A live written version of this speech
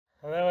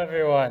Hello,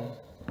 everyone.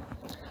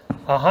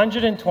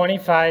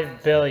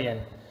 125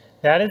 billion.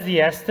 That is the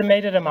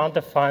estimated amount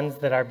of funds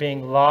that are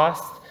being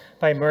lost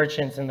by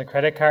merchants in the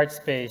credit card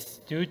space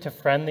due to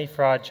friendly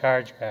fraud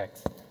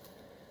chargebacks.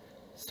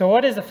 So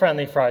what is a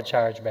friendly fraud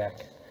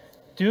chargeback?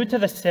 Due to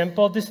the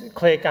simple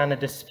click on a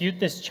Dispute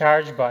This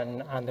Charge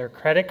button on their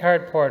credit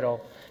card portal,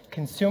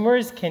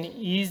 consumers can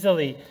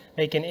easily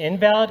make an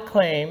invalid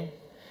claim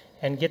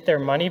and get their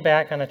money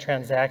back on a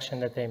transaction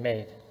that they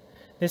made.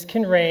 This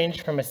can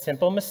range from a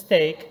simple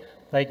mistake,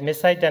 like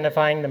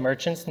misidentifying the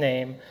merchant's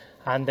name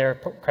on their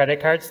credit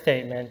card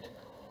statement,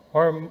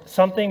 or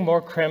something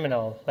more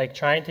criminal, like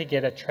trying to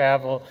get a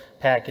travel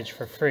package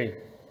for free.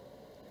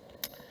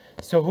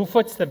 So who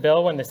foots the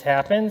bill when this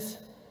happens?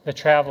 The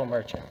travel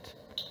merchant.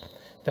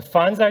 The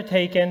funds are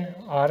taken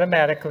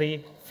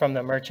automatically from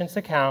the merchant's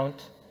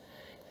account,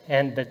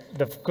 and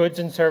the goods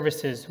and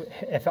services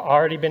have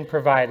already been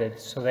provided,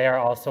 so they are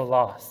also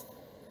lost.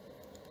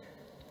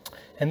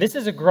 And this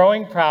is a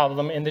growing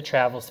problem in the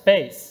travel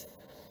space.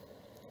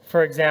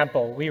 For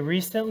example, we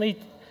recently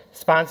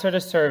sponsored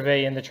a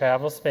survey in the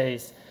travel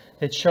space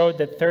that showed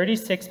that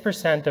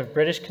 36% of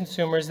British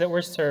consumers that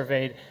were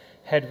surveyed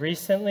had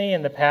recently,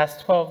 in the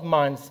past 12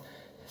 months,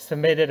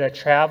 submitted a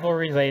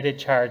travel-related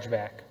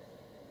chargeback.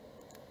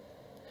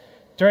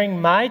 During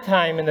my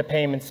time in the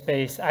payment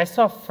space, I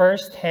saw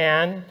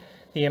firsthand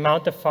the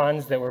amount of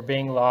funds that were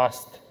being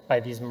lost by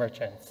these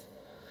merchants.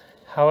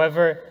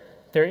 However,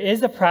 there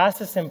is a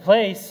process in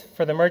place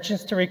for the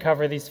merchants to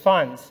recover these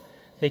funds.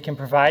 They can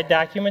provide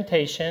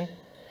documentation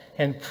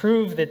and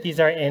prove that these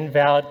are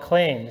invalid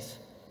claims.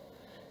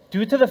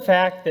 Due to the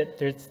fact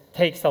that it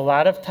takes a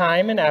lot of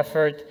time and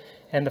effort,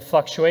 and the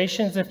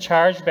fluctuations of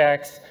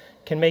chargebacks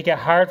can make it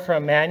hard for a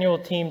manual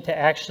team to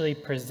actually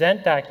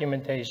present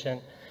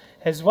documentation,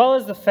 as well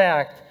as the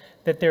fact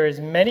that there is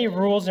many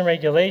rules and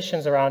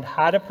regulations around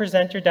how to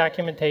present your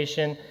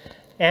documentation,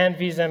 and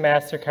Visa and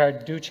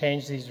MasterCard do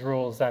change these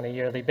rules on a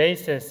yearly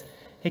basis,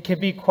 it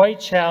can be quite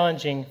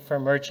challenging for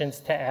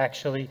merchants to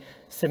actually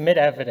submit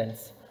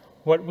evidence.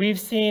 What we've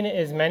seen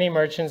is many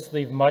merchants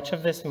leave much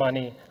of this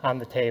money on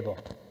the table.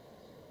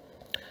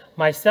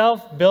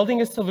 Myself,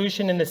 building a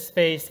solution in this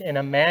space in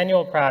a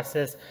manual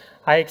process,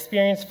 I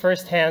experienced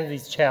firsthand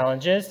these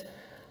challenges.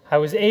 I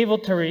was able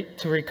to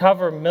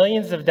recover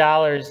millions of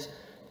dollars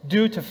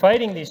due to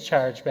fighting these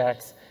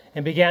chargebacks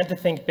and began to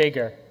think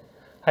bigger.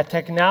 A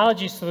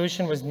technology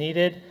solution was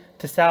needed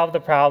to solve the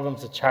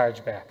problems of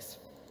chargebacks.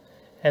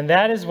 And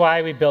that is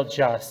why we built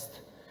Justt.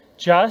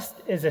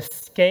 Justt is a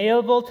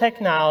scalable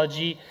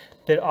technology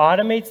that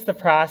automates the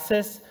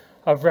process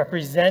of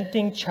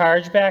representing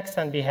chargebacks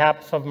on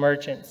behalf of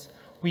merchants.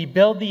 We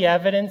build the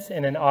evidence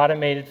in an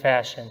automated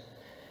fashion.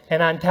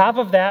 And on top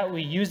of that,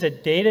 we use a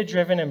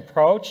data-driven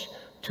approach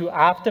to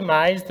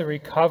optimize the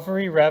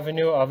recovery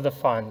revenue of the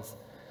funds.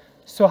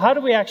 So how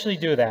do we actually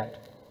do that?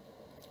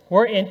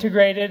 We're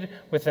integrated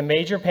with the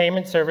major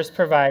payment service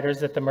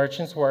providers that the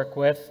merchants work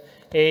with,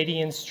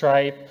 Adyen,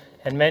 Stripe,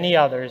 and many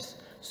others.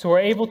 So we're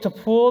able to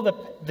pull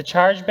the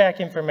chargeback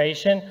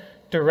information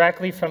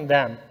directly from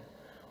them.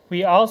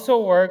 We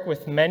also work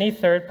with many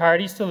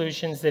third-party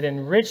solutions that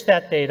enrich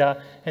that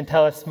data and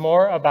tell us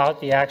more about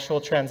the actual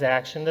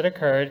transaction that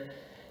occurred,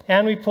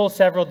 and we pull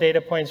several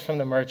data points from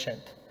the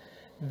merchant.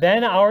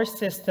 Then our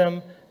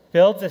system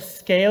builds a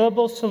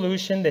scalable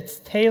solution that's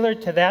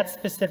tailored to that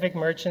specific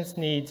merchant's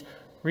needs,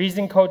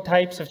 reason code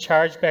types of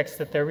chargebacks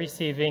that they're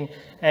receiving,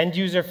 end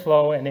user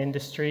flow and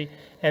industry,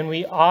 and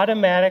we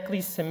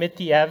automatically submit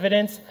the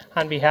evidence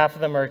on behalf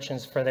of the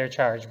merchants for their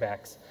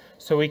chargebacks,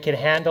 so we can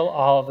handle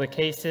all of the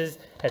cases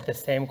at the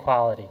same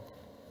quality.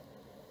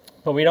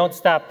 But we don't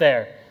stop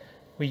there.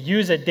 We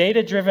use a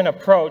data-driven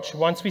approach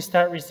once we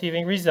start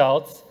receiving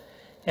results,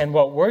 and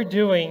what we're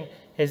doing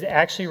is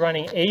actually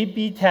running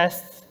A/B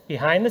tests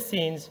behind the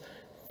scenes,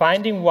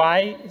 finding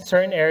why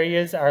certain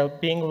areas are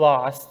being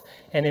lost,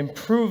 and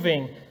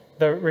improving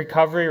the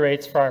recovery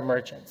rates for our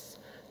merchants.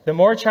 The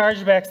more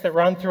chargebacks that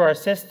run through our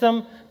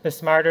system, the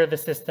smarter the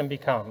system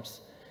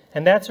becomes.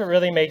 And that's what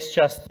really makes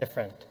Justt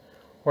different.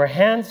 We're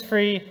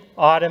hands-free,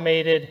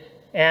 automated,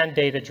 and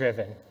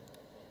data-driven.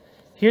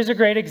 Here's a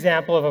great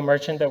example of a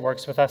merchant that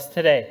works with us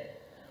today.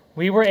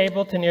 We were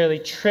able to nearly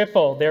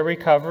triple their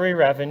recovery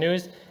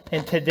revenues,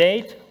 and to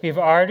date, we've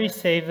already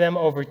saved them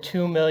over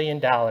 $2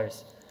 million.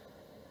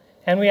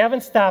 And we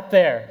haven't stopped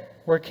there.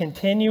 We're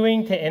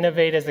continuing to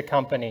innovate as a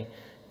company.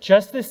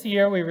 Just this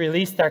year, we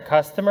released our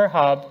Customer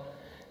Hub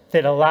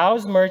that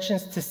allows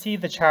merchants to see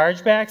the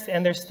chargebacks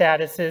and their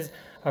statuses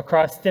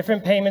across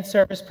different payment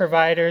service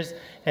providers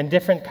and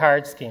different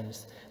card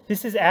schemes.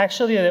 This is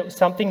actually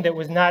something that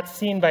was not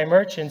seen by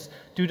merchants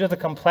due to the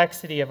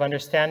complexity of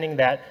understanding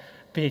that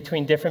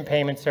between different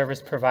payment service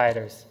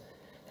providers.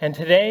 And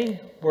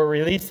today, we're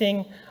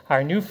releasing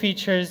our new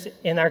features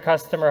in our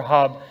Customer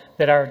Hub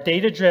that are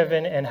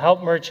data-driven and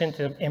help merchants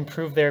to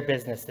improve their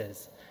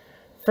businesses.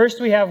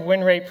 First, we have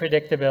win rate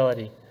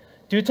predictability.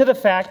 Due to the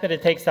fact that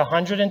it takes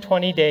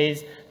 120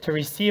 days to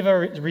receive a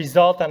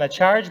result on a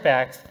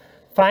chargebacks,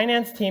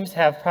 finance teams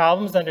have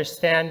problems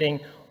understanding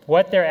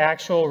what their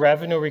actual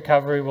revenue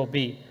recovery will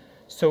be.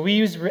 So we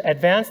use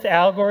advanced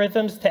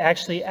algorithms to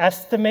actually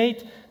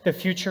estimate the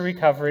future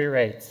recovery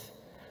rates.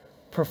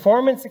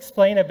 Performance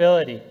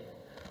explainability.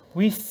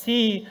 We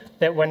see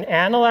that when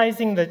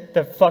analyzing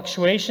the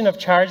fluctuation of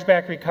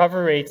chargeback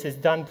recovery rates is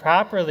done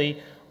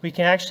properly, we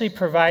can actually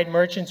provide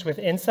merchants with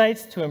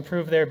insights to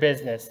improve their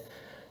business.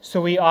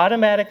 So we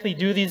automatically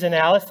do these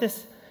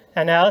analyses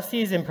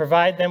and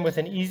provide them with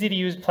an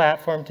easy-to-use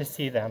platform to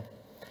see them.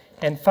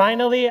 And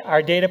finally,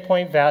 our data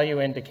point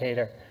value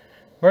indicator.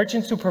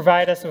 Merchants who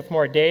provide us with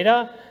more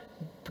data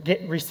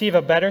receive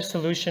a better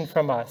solution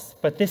from us,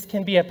 but this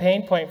can be a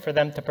pain point for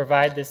them to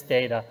provide this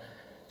data.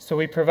 So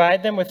we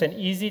provide them with an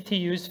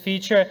easy-to-use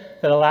feature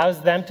that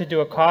allows them to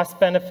do a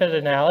cost-benefit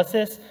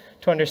analysis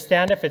to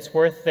understand if it's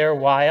worth their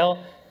while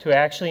to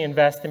actually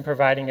invest in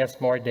providing us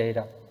more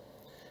data.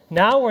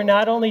 Now we're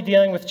not only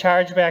dealing with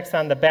chargebacks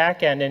on the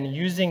back end and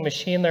using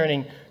machine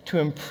learning to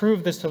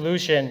improve the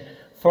solution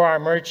for our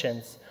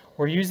merchants.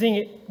 We're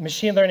using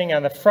machine learning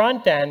on the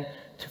front end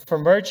for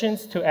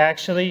merchants to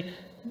actually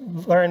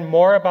learn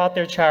more about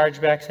their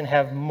chargebacks and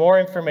have more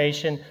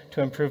information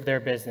to improve their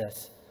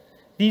business.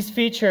 These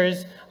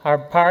features are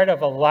part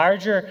of a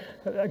larger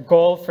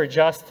goal for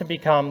Justt to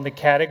become the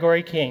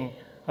category king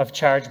of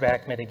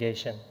chargeback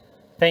mitigation.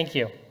 Thank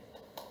you.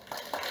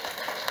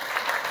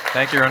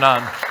 Thank you,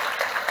 Roenen.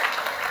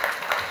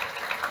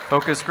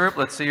 Focus group,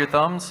 let's see your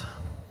thumbs.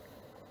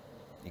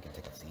 You can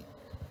take a seat.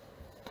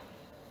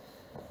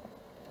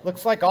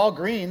 Looks like all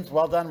greens.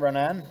 Well done,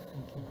 Roenen.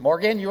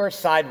 Morgan, you are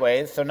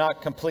sideways, so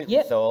not completely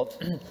sold.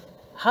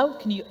 How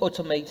can you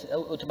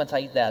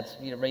automate that?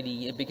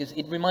 Really, because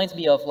it reminds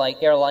me of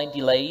like airline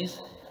delays.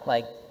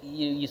 Like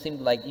you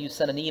seem like you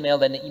send an email,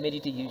 then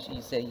immediately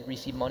you say you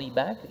receive money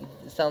back.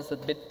 It sounds a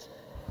bit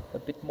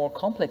more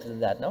complex than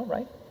that, no?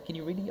 Right? Can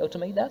you really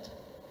automate that?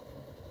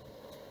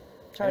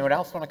 Anyone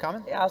else want to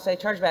comment? I'll say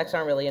chargebacks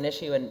aren't really an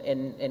issue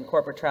in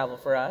corporate travel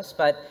for us,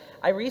 but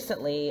I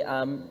recently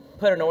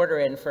put an order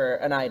in for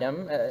an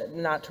item,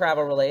 not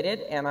travel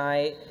related, and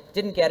I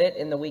didn't get it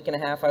in the week and a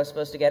half I was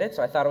supposed to get it,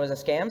 so I thought it was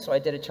a scam, so I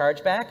did a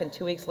chargeback, and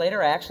 2 weeks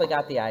later I actually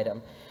got the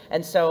item.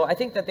 And so I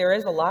think that there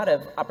is a lot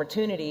of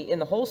opportunity in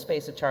the whole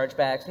space of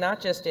chargebacks, not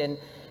just in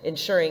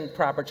ensuring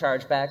proper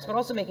chargebacks, but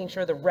also making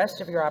sure the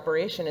rest of your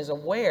operation is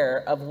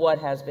aware of what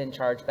has been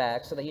charged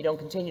back so that you don't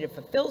continue to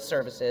fulfill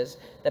services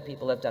that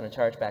people have done a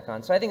chargeback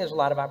on. So I think there's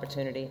a lot of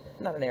opportunity.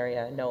 Not an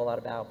area I know a lot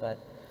about, but...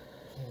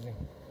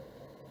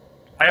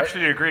 I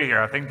absolutely agree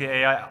here. I think the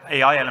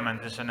AI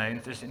element is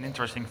an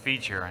interesting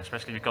feature,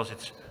 especially because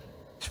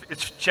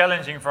it's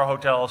challenging for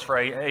hotels, for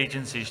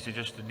agencies to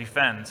just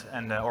defend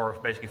and or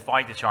basically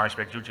fight the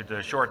chargeback due to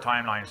the short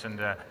timelines and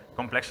the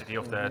complexity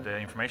of the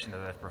information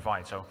that they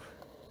provide. So,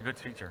 a good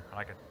feature. I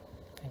like it.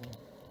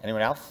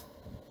 Anyone else?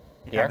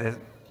 Yeah,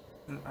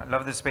 I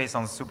love this space.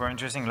 Sounds super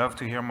interesting. Love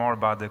to hear more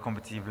about the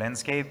competitive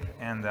landscape,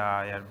 and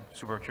yeah,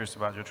 super curious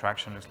about your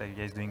traction. Looks like you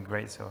guys are doing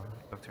great, so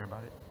love to hear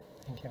about it.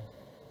 Thank you.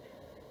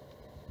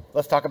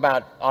 Let's talk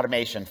about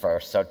automation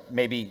first. So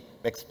maybe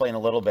explain a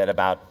little bit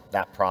about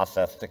that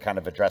process to kind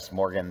of address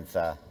Morgan's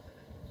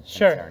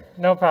concern.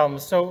 No problem.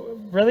 So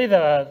really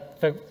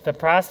the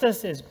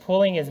process is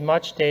pulling as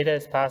much data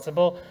as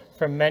possible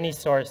from many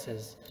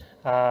sources.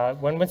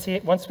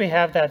 Once we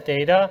have that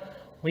data,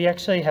 we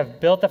actually have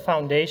built a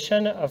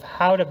foundation of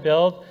how to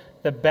build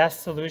the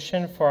best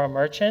solution for a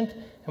merchant,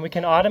 and we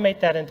can automate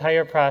that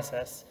entire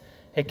process.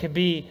 It could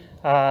be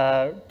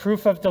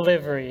proof of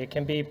delivery, it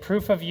can be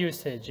proof of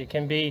usage, it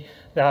can be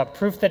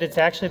proof that it's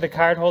actually the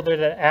cardholder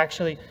that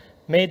actually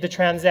made the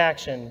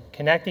transaction,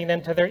 connecting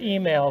them to their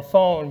email,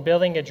 phone,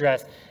 billing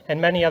address,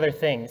 and many other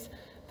things.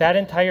 That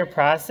entire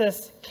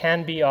process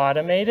can be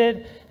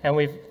automated, and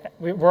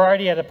we're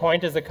already at a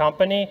point as a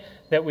company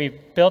that we've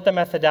built the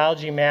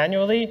methodology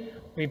manually,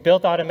 we've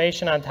built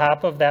automation on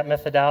top of that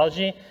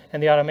methodology,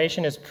 and the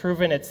automation has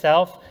proven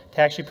itself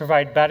to actually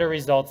provide better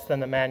results than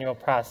the manual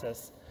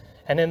process.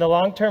 And in the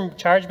long term,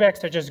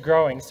 chargebacks are just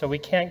growing, so we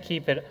can't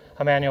keep it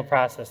a manual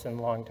process in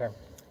the long term.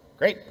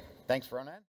 Great. Thanks, Roenen.